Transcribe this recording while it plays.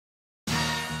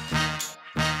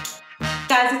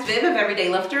guys, it's Viv of Everyday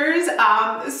Lifters.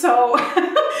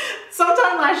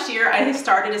 Sometime last year, I had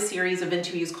started a series of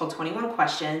interviews called 21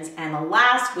 Questions, and the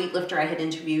last weightlifter I had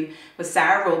interviewed was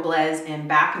Sara Robles, and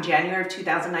back in January of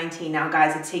 2019. Now,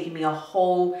 guys, it's taken me a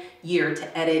whole year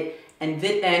to edit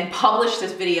and publish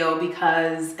this video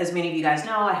because, as many of you guys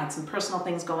know, I had some personal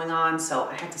things going on, so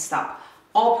I had to stop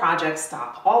all projects,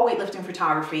 stop all weightlifting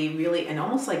photography, really, and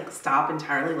almost like stop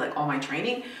entirely like all my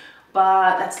training.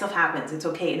 But that stuff happens, it's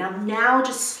okay. And I'm now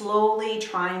just slowly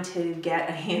trying to get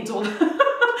a handle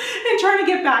and trying to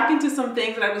get back into some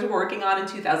things that I was working on in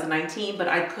 2019, but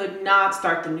I could not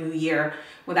start the new year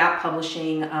without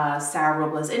publishing Sara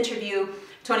Robles' interview.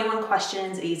 21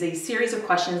 Questions is a series of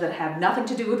questions that have nothing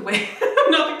to do with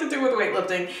nothing to do with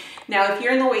weightlifting. Now, if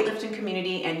you're in the weightlifting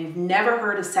community and you've never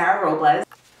heard of Sara Robles,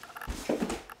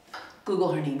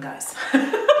 Google her name, guys.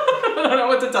 I don't know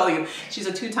what to tell you. She's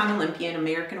a two-time Olympian,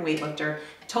 American weightlifter.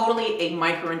 Totally a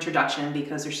micro introduction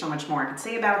because there's so much more I could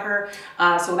say about her.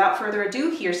 So without further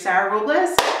ado, here's Sara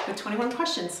Robles with 21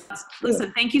 Questions.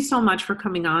 Listen, thank you so much for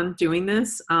coming on, doing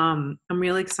this. I'm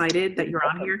really excited that you're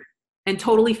on here and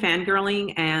totally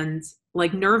fangirling and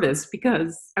like nervous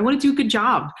because I want to do a good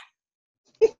job.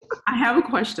 I have a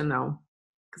question though,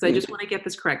 because I just want to get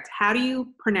this correct. How do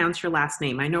you pronounce your last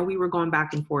name? I know we were going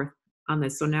back and forth on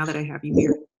this, so now that I have you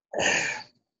here.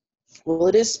 Well,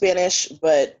 it is Spanish,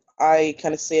 but I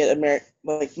kind of say it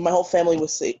like my whole family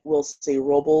will say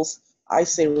Robles. I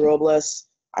say Robles.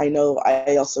 I know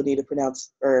I also need to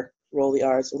pronounce or roll the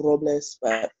R's, Robles,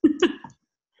 but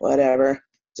whatever.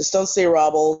 Just don't say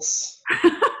Robles.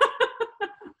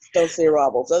 Don't say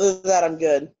Robles. Other than that, I'm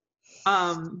good.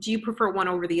 Do you prefer one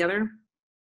over the other?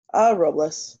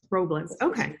 Robles. Robles.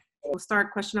 Okay. We'll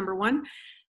start question number 1.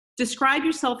 Describe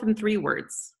yourself in 3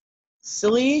 words.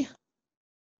 Silly,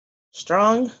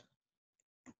 strong.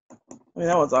 I mean,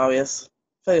 that one's obvious. I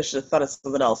feel like I should have thought of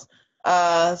something else.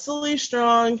 Silly,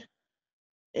 strong,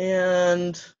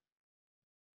 and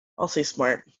I'll say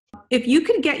smart. If you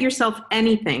could get yourself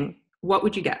anything, what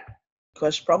would you get?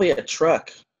 Gosh, probably a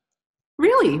truck.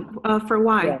 Really? For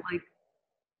why? Yeah.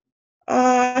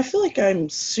 I feel like I'm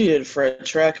suited for a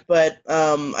truck, but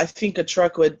I think a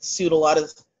truck would serve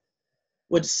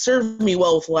me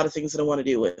well with a lot of things that I want to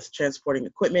do with transporting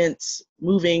equipment,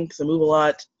 moving, because I move a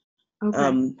lot,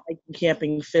 hiking,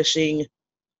 camping, fishing,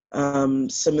 some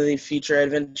of the future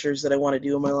adventures that I want to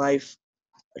do in my life.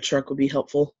 A truck would be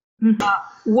helpful.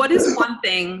 What is one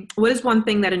thing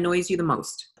that annoys you the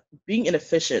most? Being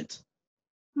inefficient.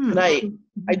 And I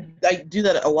do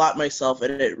that a lot myself,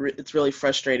 and it's really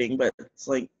frustrating, but it's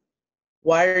like,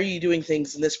 why are you doing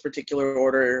things in this particular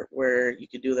order where you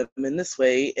could do them in this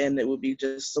way and it would be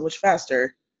just so much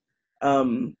faster?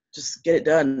 Just get it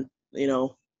done, you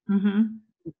know.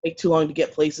 Take too long to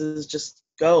get places, just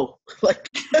go.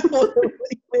 Like, what are you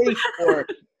waiting for?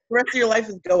 The rest of your life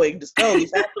is going, just go.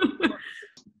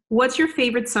 What's your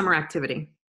favorite summer activity?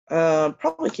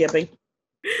 Probably camping.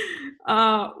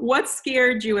 What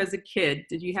scared you as a kid?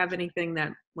 Did you have anything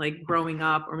that, like, growing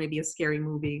up, or maybe a scary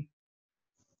movie?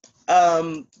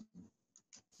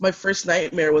 My first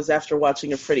nightmare was after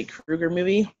watching a Freddy Krueger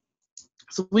movie.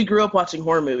 So we grew up watching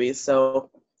horror movies, so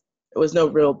it was no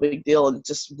real big deal. And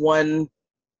just one,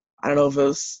 I don't know if it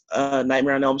was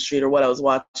Nightmare on Elm Street or what I was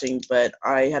watching, but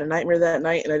I had a nightmare that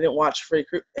night, and I didn't watch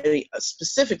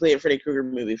specifically a Freddy Krueger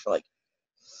movie for like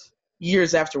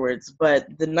years afterwards. But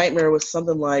the nightmare was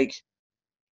something like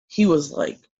he was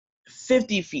like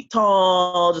 50 feet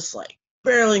tall, just like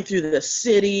barreling through the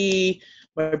city.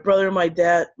 My brother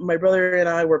and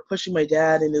I were pushing my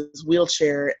dad in his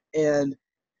wheelchair, and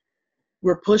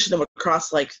we're pushing him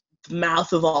across like the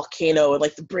mouth of a volcano, and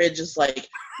like the bridge is like,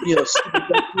 you know,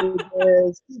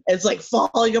 it's like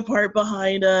falling apart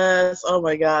behind us. Oh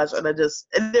my gosh. And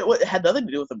it had nothing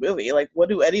to do with the movie. Like, what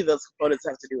do any of those components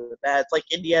have to do with that? It's like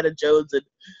Indiana Jones and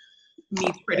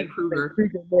meets Freddy Krueger.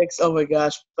 Oh my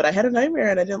gosh. But I had a nightmare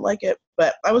and I didn't like it.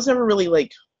 But I was never really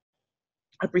like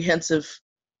apprehensive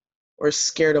or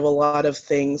scared of a lot of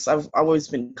things. I've always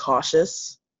been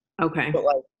cautious. Okay. But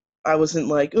like, I wasn't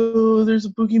like, oh, there's a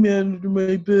boogeyman under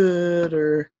my bed,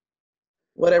 or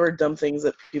whatever dumb things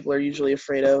that people are usually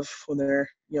afraid of when they're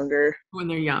younger. When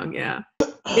they're young, yeah.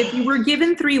 If you were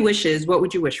given 3 wishes, what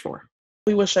would you wish for?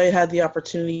 I wish I had the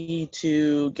opportunity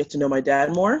to get to know my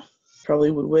dad more. Probably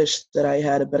would wish that I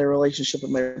had a better relationship with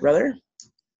my brother.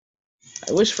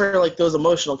 I wish for like those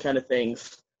emotional kind of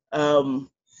things.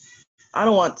 I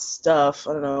don't want stuff.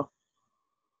 I don't know.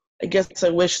 I guess I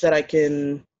wish that I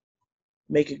can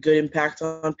make a good impact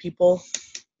on people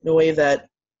in a way that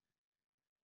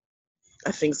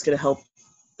I think is going to help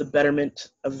the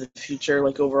betterment of the future,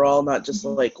 like overall, not just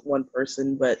like one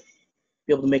person, but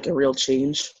be able to make a real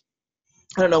change.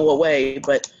 I don't know what way,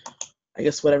 but I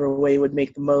guess whatever way would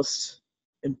make the most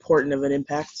important of an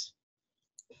impact.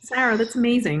 Sarah, that's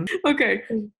amazing. Okay.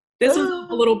 This is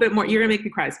a little bit more, you're going to make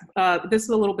me cry. This is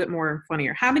a little bit more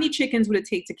funnier. How many chickens would it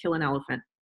take to kill an elephant?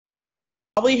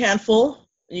 Probably a handful.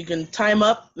 You can tie them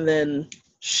up and then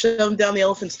shove them down the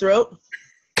elephant's throat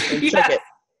and Yes. choke it.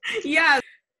 Yes.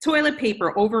 Toilet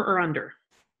paper, over or under?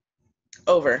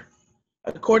 Over.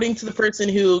 According to the person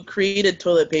who created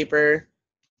toilet paper,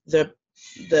 the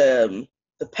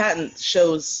patent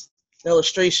shows an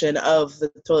illustration of the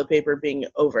toilet paper being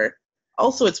over.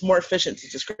 Also, it's more efficient to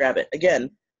just grab it. Again,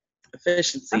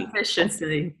 efficiency.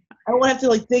 Efficiency. I don't have to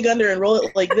like dig under and roll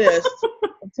it like this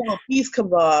until a piece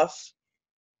comes off,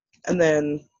 and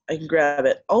then I can grab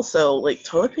it. Also, like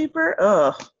toilet paper,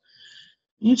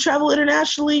 you travel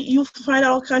internationally, you find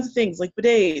out all kinds of things, like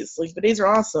bidets. Like bidets are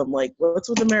awesome. Like, what's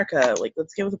with America? Like,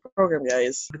 let's get with the program,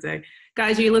 guys.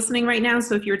 Guys, are you listening right now?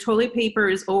 So if your toilet paper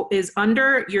is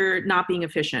under, you're not being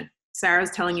efficient. Sarah's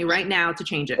telling you right now to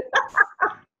change it.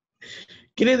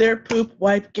 Get in there, poop,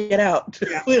 wipe, get out.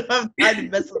 Yeah. We don't have time to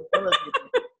mess with toilet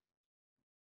paper.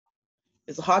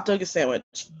 Is a hot dog a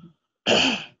sandwich?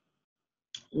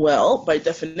 Well, by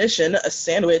definition, a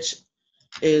sandwich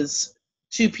is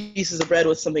 2 pieces of bread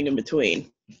with something in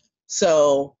between.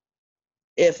 So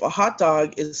if a hot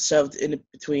dog is shoved in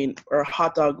between, or a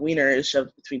hot dog wiener is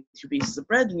shoved between 2 pieces of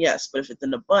bread, then yes. But if it's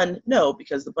in a bun, no,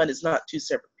 because the bun is not 2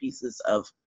 separate pieces of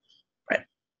bread.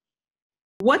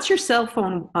 What's your cell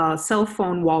phone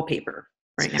wallpaper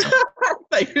right now? I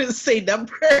thought you were going to say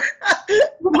number.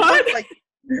 What?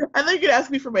 I thought you could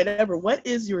ask me for my number. What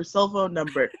is your cell phone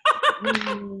number? That's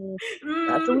a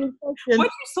weird question. What's your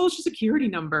social security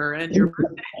number and your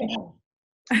birthday?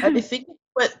 I think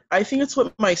it's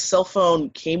what my cell phone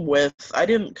came with. I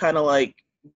didn't kind of like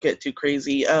get too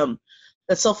crazy. The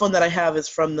cell phone that I have is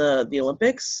from the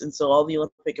Olympics, and so all the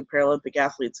Olympic and Paralympic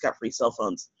athletes got free cell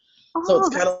phones. So it's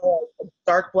kind of like a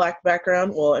dark black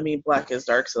background. Well, I mean, black is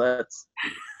dark, so that's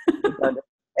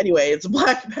anyway. It's a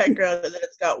black background, and then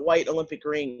it's got white Olympic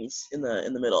rings in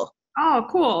the middle. Oh,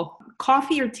 cool.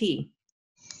 Coffee or tea?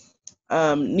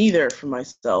 Neither for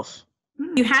myself.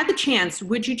 You had the chance.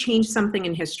 Would you change something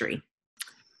in history?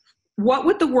 What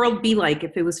would the world be like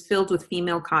if it was filled with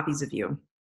female copies of you?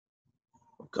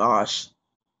 Oh, gosh,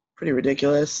 pretty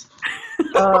ridiculous.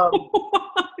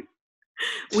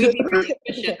 We'd be really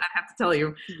efficient, I have to tell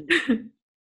you.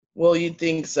 Well, you'd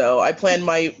think so. I planned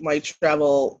my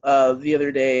travel the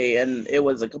other day, and it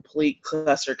was a complete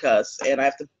cluster cuss, and I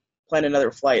have to plan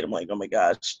another flight. I'm like, oh my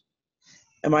gosh,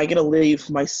 am I gonna leave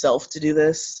myself to do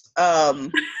this? I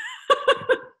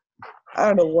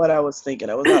don't know what I was thinking.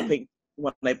 I was not thinking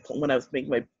when I was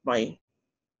making my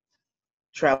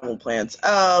travel plans.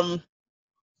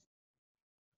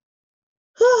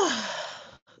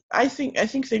 I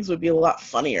think things would be a lot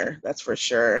funnier. That's for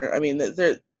sure. I mean,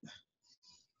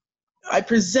 I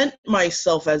present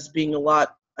myself as being a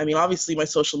lot. I mean, obviously, my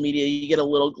social media, you get a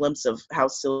little glimpse of how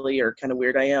silly or kind of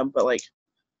weird I am, but like,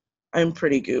 I'm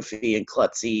pretty goofy and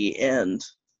klutzy. And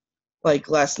like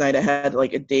last night, I had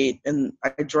like a date, and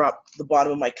I dropped the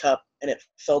bottom of my cup, and it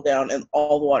fell down, and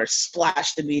all the water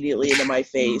splashed immediately into my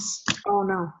face. Oh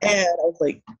no! And I was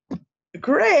like,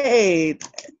 great.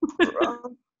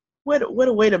 What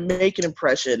a way to make an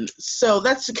impression. So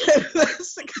that's the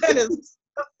kind of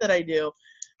stuff that I do.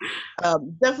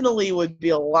 Definitely would be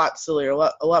a lot sillier,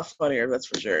 a lot funnier, that's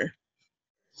for sure.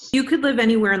 You could live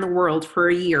anywhere in the world for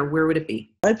a year. Where would it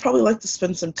be? I'd probably like to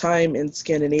spend some time in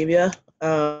Scandinavia.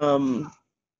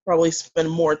 Probably spend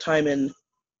more time in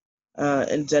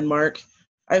Denmark.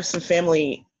 I have some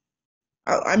family.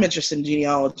 I'm interested in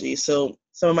genealogy, so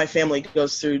some of my family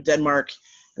goes through Denmark,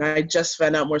 and I just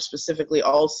found out more specifically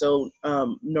also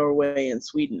Norway and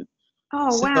Sweden. Oh,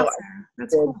 so wow,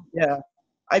 that's cool. Yeah,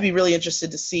 I'd be really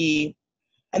interested to see,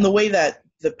 and the way that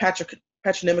the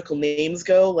patronymical names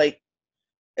go, like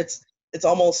it's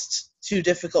almost too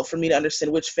difficult for me to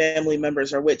understand which family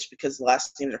members are which because the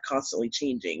last names are constantly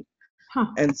changing. Huh.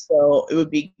 And so it would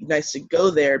be nice to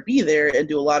be there and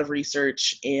do a lot of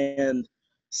research and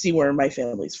see where my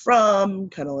family's from,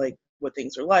 kind of like what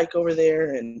things are like over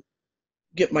there, and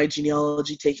get my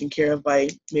genealogy taken care of by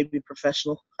maybe a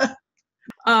professional.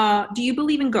 Do you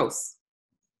believe in ghosts?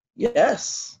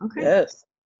 Yes. Okay. Yes.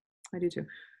 I do too.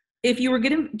 If you were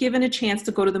given a chance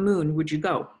to go to the moon, would you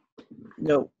go?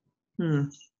 No.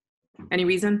 Any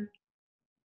reason?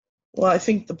 Well, I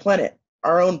think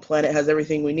our own planet has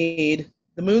everything we need.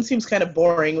 The moon seems kind of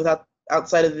boring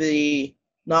outside of the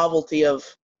novelty of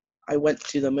I went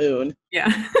to the moon.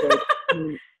 Yeah.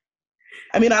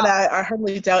 I mean, I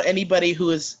hardly doubt anybody who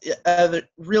has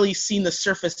really seen the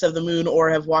surface of the moon or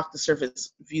have walked the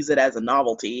surface views it as a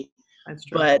novelty. That's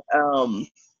true. But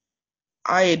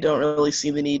I don't really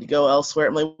see the need to go elsewhere.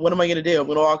 I'm like, what am I going to do? I'm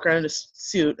going to walk around in a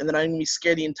suit, and then I'm going to be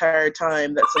scared the entire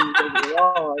time that something's going to go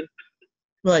wrong. I'm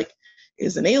like,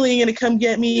 is an alien going to come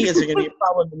get me? Is there going to be a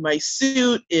problem in my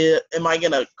suit? Am I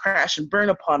going to crash and burn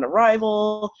upon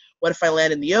arrival? What if I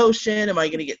land in the ocean? Am I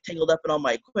going to get tangled up in all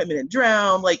my equipment and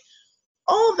drown? Like,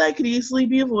 all of that could easily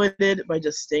be avoided by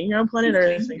just staying here on planet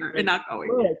Earth. And not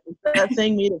going. Is that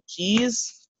thing made of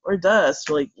cheese or dust?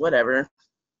 Like, whatever.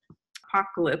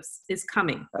 Apocalypse is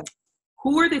coming.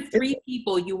 Who are the 3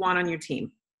 people you want on your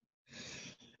team?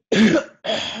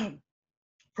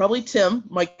 Probably Tim,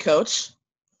 my coach.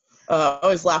 I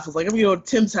always laugh. I was like, I'm going to go to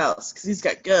Tim's house because he's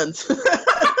got guns.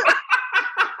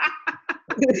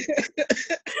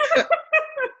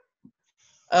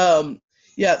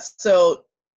 Yeah, so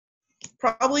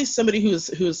probably somebody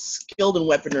who's skilled in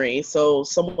weaponry. So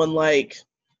someone like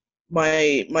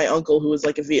my uncle who was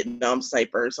like a Vietnam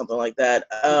sniper or something like that.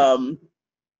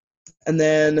 And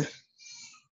then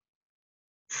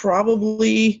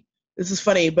probably, this is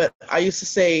funny, but I used to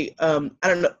say, I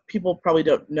don't know, people probably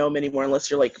don't know him anymore unless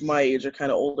you're like my age or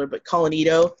kind of older, but Colin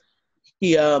Ito,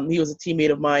 he was a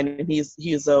teammate of mine, and he's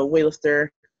a weightlifter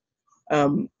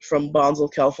from Bonsall,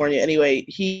 California. Anyway,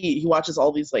 he watches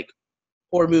all these like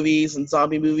horror movies and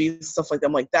zombie movies, stuff like that.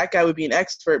 I'm like, that guy would be an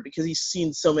expert because he's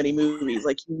seen so many movies.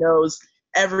 Like, he knows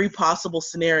every possible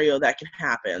scenario that can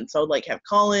happen. So I would like have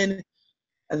Colin,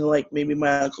 and then like maybe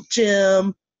my Uncle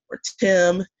Jim or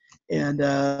Tim, and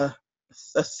a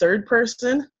third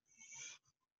person,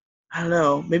 I don't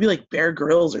know, maybe like Bear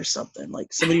Grylls or something,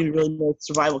 like somebody who really knows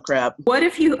survival crap. What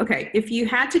if you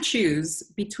had to choose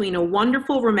between a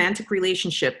wonderful romantic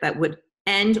relationship that would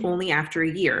end only after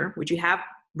a year, would you have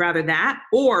rather that,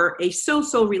 or a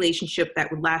so-so relationship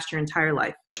that would last your entire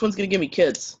life? Which one's gonna give me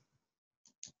kids?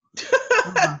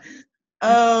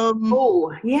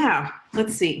 Oh yeah,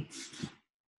 let's see.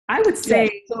 I would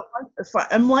say, so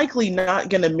I'm likely not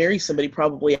going to marry somebody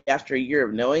probably after a year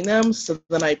of knowing them, so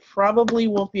then I probably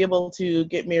won't be able to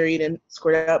get married and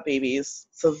squirt out babies,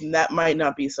 so that might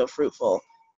not be so fruitful.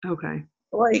 Okay.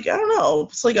 Like, I don't know,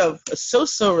 it's like a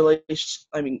so-so relationship.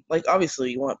 I mean, like,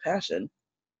 obviously you want passion,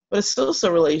 but a so-so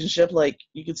relationship, like,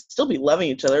 you could still be loving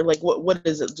each other. Like, what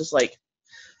is it, just like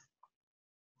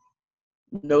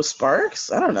no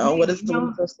sparks? I don't know. What is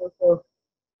the so-so?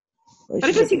 But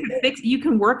I guess you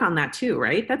can work on that too,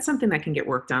 right? That's something that can get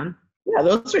worked on. Yeah,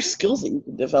 those are skills that you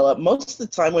can develop. Most of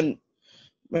the time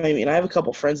I have a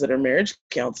couple friends that are marriage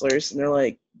counselors, and they're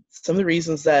like, some of the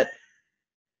reasons that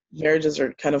marriages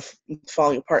are kind of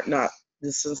falling apart, not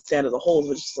this is stand as a whole,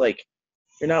 but just like,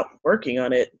 you're not working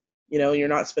on it, you're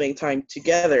not spending time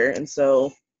together. And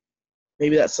so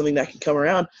maybe that's something that can come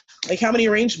around. Like, how many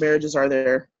arranged marriages are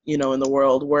there, in the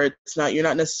world where it's not, you're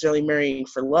not necessarily marrying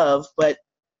for love, but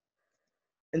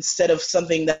instead of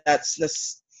something that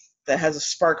has a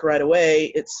spark right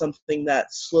away, it's something that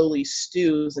slowly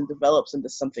stews and develops into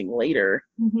something later.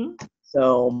 Mm-hmm.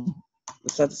 So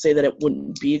it's not to say that it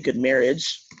wouldn't be a good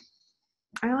marriage.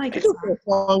 I like it. Go for a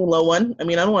long, low one. I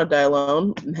mean, I don't want to die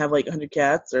alone and have like 100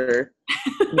 cats, or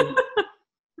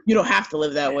you don't have to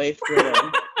live that way.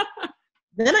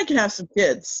 Then I can have some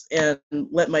kids and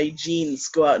let my genes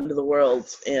go out into the world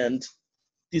and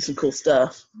do some cool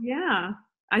stuff. Yeah.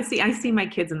 I see my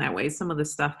kids in that way. Some of the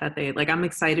stuff that they like, I'm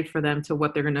excited for them to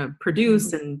what they're going to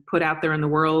produce and put out there in the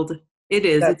world.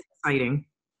 It's exciting.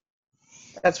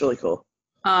 That's really cool.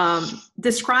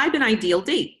 Describe an ideal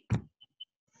date.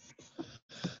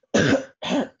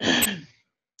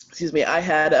 Excuse me. I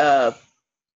had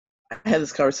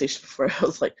this conversation before. I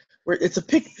was like, it's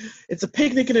a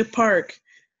picnic in a park.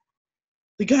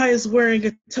 The guy is wearing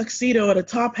a tuxedo and a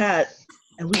top hat,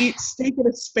 and we eat steak and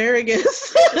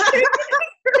asparagus.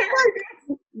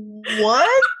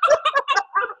 What?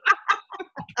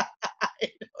 I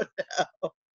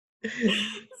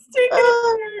don't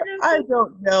know. I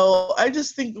don't know. I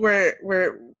just think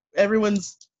we're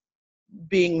everyone's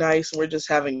being nice and we're just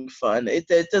having fun. It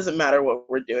doesn't matter what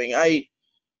we're doing. I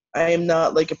am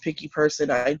not like a picky person.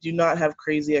 I do not have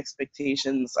crazy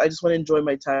expectations. I just want to enjoy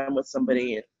my time with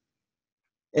somebody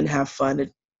and have fun.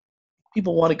 And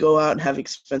people want to go out and have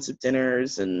expensive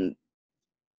dinners and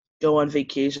go on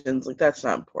vacations. Like, that's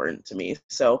not important to me.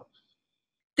 So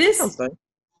this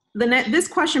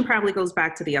question probably goes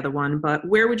back to the other one, but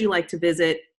where would you like to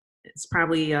visit? It's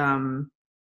probably I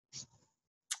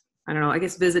don't know, I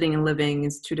guess visiting and living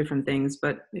is two different things,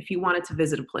 but if you wanted to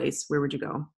visit a place, where would you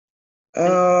go?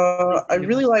 I'd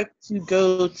really like to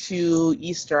go to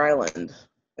Easter Island.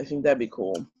 I think that'd be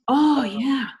cool. Oh,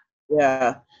 yeah.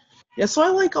 Yeah. Yeah, so I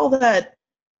like all that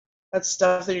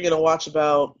stuff that you're gonna watch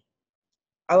about.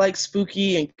 I like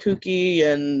spooky and kooky,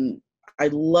 and I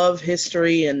love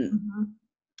history and Mhm.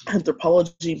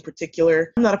 anthropology in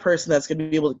particular. I'm not a person that's gonna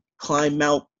be able to climb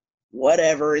Mount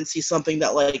whatever and see something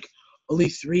that like only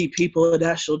 3 people in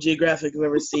National Geographic have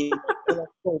ever seen.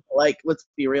 Like, let's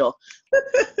be real.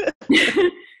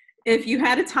 If you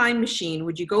had a time machine,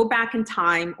 would you go back in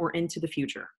time or into the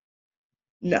future?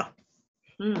 No.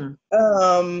 Hmm.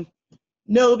 Um,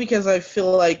 no, because I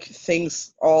feel like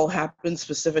things all happen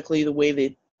specifically the way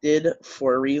they did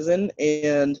for a reason,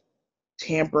 and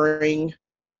tampering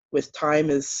with time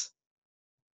is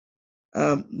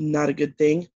not a good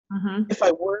thing. Mm-hmm. If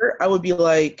I were, I would be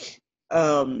like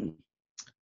um,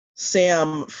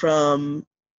 Sam from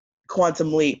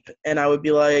Quantum Leap, and I would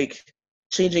be like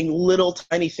changing little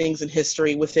tiny things in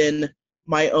history within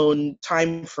my own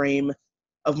time frame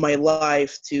of my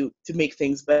life to make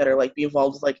things better, like be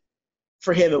involved with, like,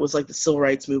 for him it was like the civil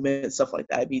rights movement and stuff like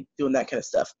that. I'd be doing that kind of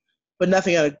stuff, but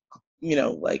nothing on a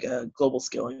like a global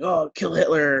scale, like, oh, kill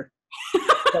Hitler.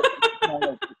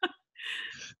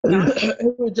 But, Got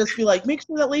it would just be like, make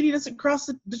sure that lady doesn't cross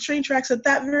the train tracks at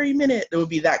that very minute. It would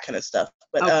be that kind of stuff.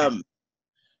 But okay.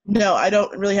 no, I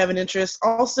don't really have an interest.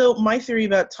 Also, my theory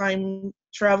about time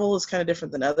travel is kind of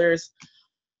different than others.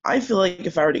 I feel like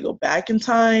if I were to go back in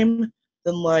time,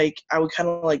 then like I would kind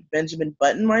of like Benjamin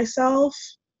Button myself,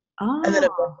 and then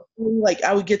Oh. eventually, like,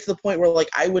 I would get to the point where like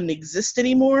I wouldn't exist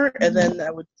anymore, and Mhm. then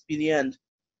that would be the end.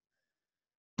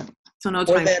 So no Or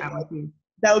time then travel.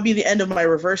 that would be the end of my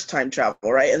reverse time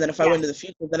travel, right? And then if I went Yes. to the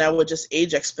future, then I would just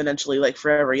age exponentially, like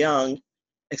forever young,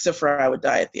 except for I would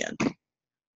die at the end.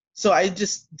 So I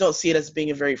just don't see it as being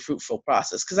a very fruitful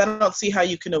process, because I don't see how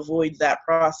you can avoid that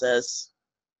process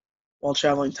while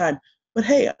traveling time. But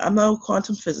hey, I'm no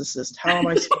quantum physicist. How am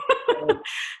I supposed to know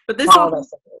But this how all all that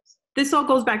stuff works? this all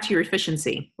goes back to your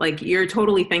efficiency. Like you're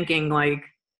totally thinking like,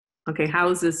 okay, how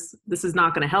is this? This is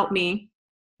not going to help me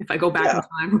if I go back in Yeah.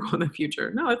 time or go in the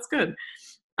future. No, it's good.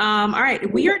 All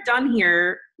right, we are done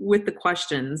here with the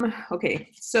questions. Okay,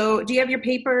 so do you have your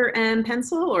paper and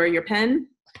pencil or your pen?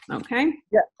 Okay.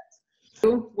 Yeah.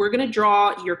 So we're gonna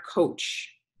draw your coach's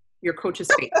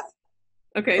face.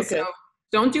 Okay, so Okay.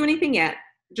 don't do anything yet.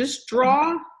 Just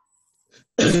draw,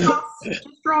 just draw, just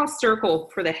draw a circle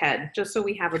for the head, just so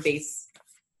we have a base.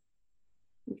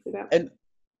 You see that? And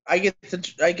I get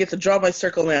to draw my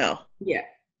circle now. Yeah.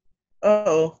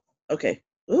 Oh, okay.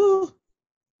 Ooh,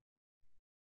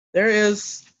 there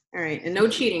is. All right, and no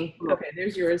cheating. Okay,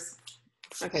 there's yours.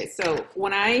 Okay, so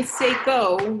when I say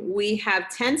go, we have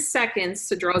 10 seconds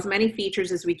to draw as many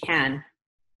features as we can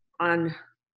on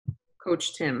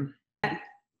Coach Tim.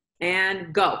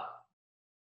 And go.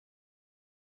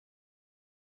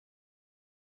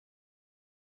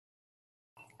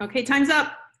 Okay, time's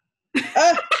up. Hey,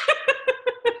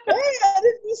 I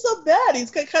didn't do so bad.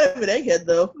 He's kind of an egghead,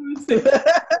 though.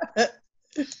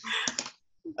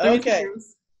 Okay.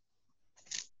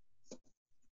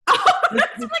 Oh,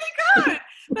 that's pretty good.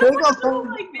 That's like a little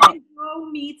like Van Gogh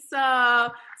meets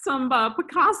some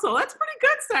Picasso. That's pretty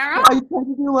good, Sarah. I try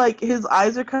to do like his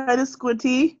eyes are kind of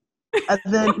squinty, and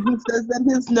then he says that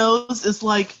his nose is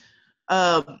like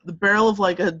the barrel of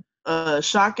like a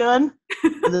shotgun,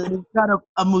 and then he's got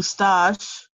a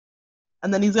mustache,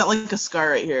 and then he's got like a scar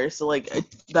right here. So like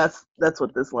that's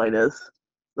what this line is.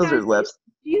 Those are Guys, his lips.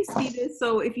 do you see this?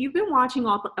 So if you've been watching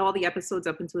all the episodes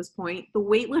up until this point, the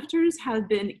weightlifters have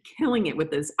been killing it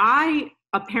with this. I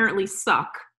apparently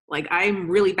suck. Like I'm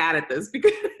really bad at this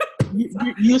because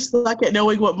You suck at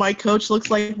knowing what my coach looks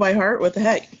like by heart. What the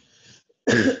heck?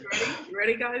 You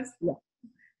ready, guys? Yeah.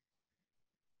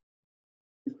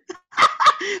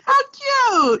 How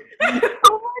cute!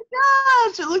 Oh my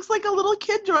gosh! It looks like a little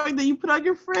kid drawing that you put on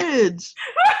your fridge.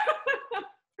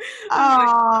 I'm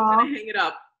gonna hang it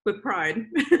up with pride.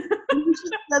 You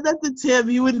should have said that to Tim.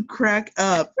 He would crack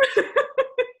up.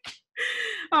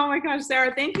 Oh my gosh,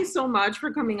 Sarah, thank you so much for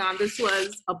coming on. This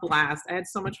was a blast. I had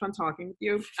so much fun talking with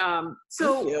you.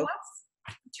 So what's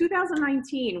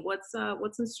 2019? What's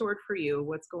in store for you?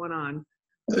 What's going on?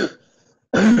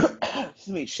 Excuse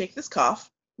me, shake this cough.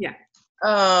 Yeah.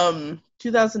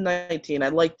 2019,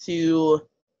 I'd like to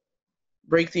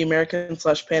break the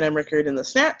American/Pan Am record in the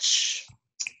snatch.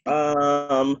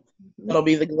 That'll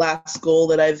be the last goal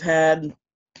that I've had in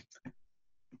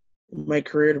my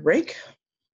career to break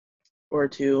or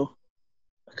to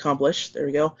accomplish. There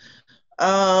we go.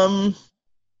 And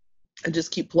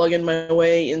just keep plugging my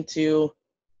way into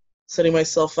setting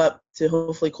myself up to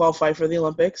hopefully qualify for the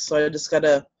Olympics. So I just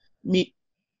gotta meet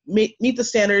the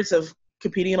standards of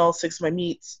competing in all 6 of my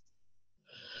meets.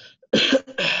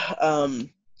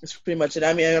 That's pretty much it.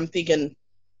 I mean, I'm thinking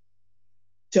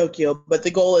Tokyo, but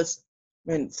the goal is,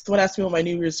 man, someone asked me what my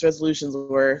New Year's resolutions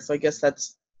were, so I guess I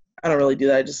don't really do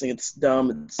that. I just think it's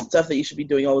dumb. It's stuff that you should be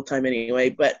doing all the time anyway.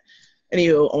 But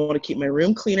anywho, I want to keep my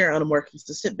room cleaner on a more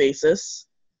consistent basis.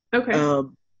 Okay.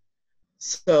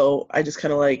 So I just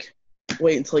kind of like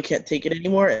wait until I can't take it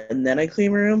anymore, and then I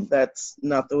clean my room. That's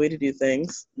not the way to do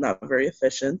things. Not very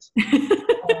efficient.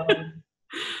 Um,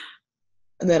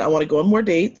 and then I want to go on more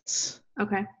dates.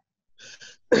 Okay.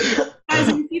 Guys,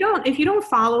 if you don't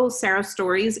follow Sarah's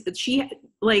stories, she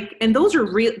like, and those are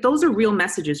real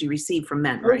messages you receive from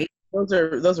men, right?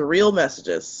 Those are real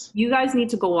messages. You guys need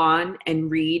to go on and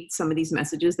read some of these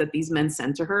messages that these men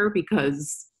sent to her,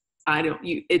 because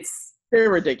it's very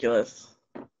ridiculous.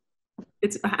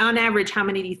 It's on average, how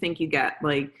many do you think you get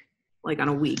like on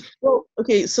a week? Well,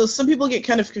 okay, so some people get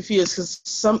kind of confused because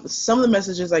some of the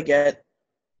messages I get,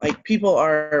 like, people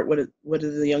are, what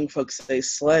do the young folks say,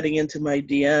 sliding into my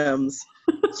DMs.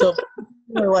 So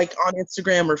they're like on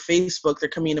Instagram or Facebook, they're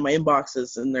coming into my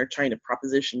inboxes and they're trying to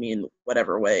proposition me in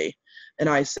whatever way. And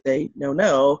I say,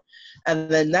 no. And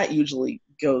then that usually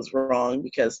goes wrong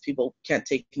because people can't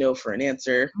take no for an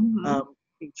answer.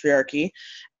 Patriarchy.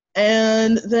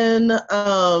 And then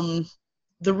the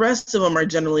rest of them are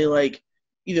generally like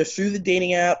either through the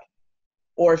dating app,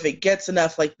 or if it gets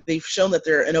enough, like they've shown that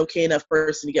they're an okay enough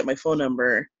person to get my phone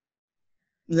number,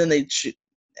 then they should.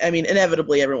 I mean,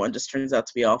 inevitably, everyone just turns out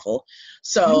to be awful.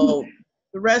 So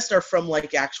the rest are from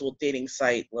like actual dating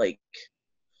site like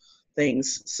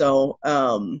things. So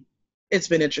it's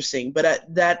been interesting, but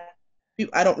I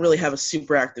don't really have a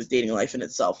super active dating life in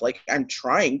itself. Like I'm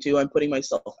putting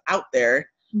myself out there,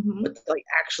 but to like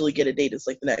actually get a date is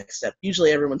like the next step.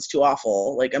 Usually everyone's too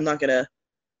awful. Like I'm not gonna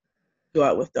go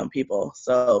out with dumb people.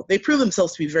 So they prove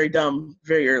themselves to be very dumb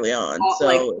very early on. So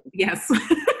like, yes.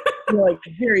 like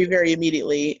very, very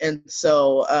immediately. And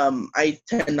so I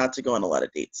tend not to go on a lot of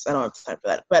dates. I don't have time for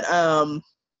that. But I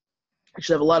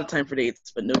should have a lot of time for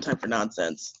dates, but no time for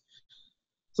nonsense.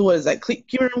 So what is that?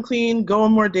 Keep your room clean, go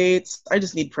on more dates. I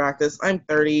just need practice. I'm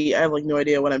 30. I have like no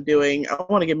idea what I'm doing. I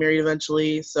want to get married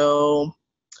eventually. So,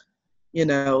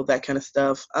 that kind of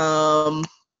stuff.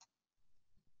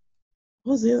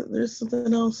 What was it? There's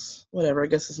something else. Whatever. I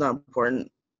guess it's not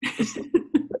important.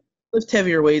 Lift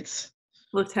heavier weights.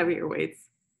 Lift heavier weights.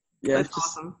 Yeah, that's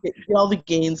awesome. Get all the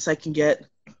gains I can get.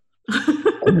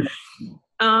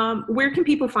 Where can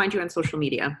people find you on social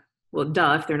media? Well,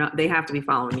 duh, if they're not, they have to be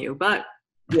following you. But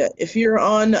yeah, if you're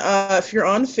on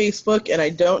Facebook and I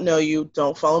don't know you,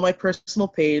 don't follow my personal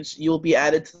page. You will be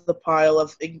added to the pile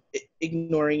of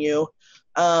ignoring you.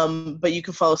 But you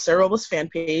can follow Sara Robles fan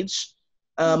page.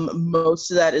 Most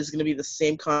of that is going to be the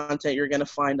same content you're going to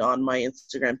find on my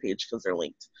Instagram page because they're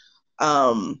linked.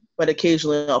 But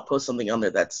occasionally I'll post something on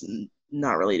there that's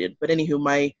not related. But anywho,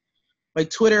 my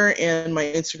Twitter and my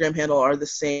Instagram handle are the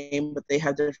same, but they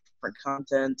have different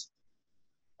content.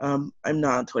 I'm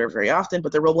not on Twitter very often,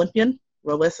 but they're Olympian.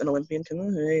 Robles and Olympian.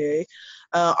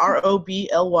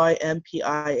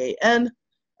 ROBLYMPIAN.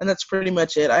 And that's pretty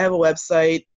much it. I have a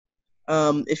website.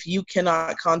 If you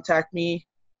cannot contact me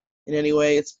in any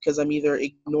way, it's because I'm either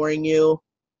ignoring you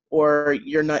or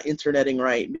you're not interneting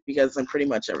right, because I'm pretty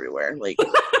much everywhere. Like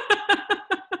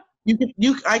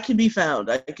I can be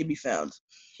found.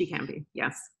 She can be,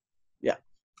 yes. Yeah.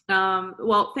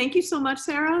 Well, thank you so much,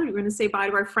 Sarah. We're going to say bye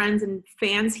to our friends and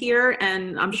fans here,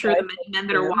 and I'm sure the men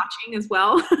that are watching as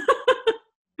well.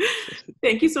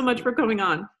 Thank you so much for coming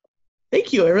on.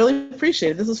 Thank you. I really appreciate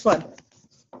it. This was fun.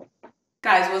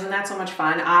 Guys, wasn't that so much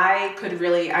fun? I could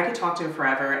talk to her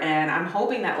forever, and I'm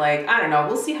hoping that, like, I don't know,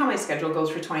 we'll see how my schedule goes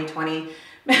for 2020,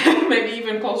 maybe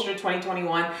even closer to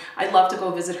 2021. I'd love to go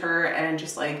visit her and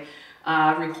just like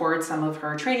record some of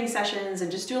her training sessions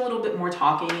and just do a little bit more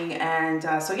talking. And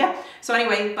so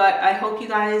anyway, but I hope you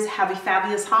guys have a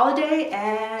fabulous holiday,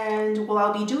 and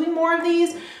I'll be doing more of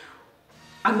these.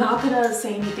 I'm not gonna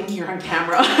say anything here on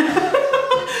camera.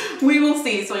 We will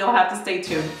see, so you'll have to stay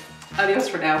tuned. Adios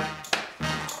for now.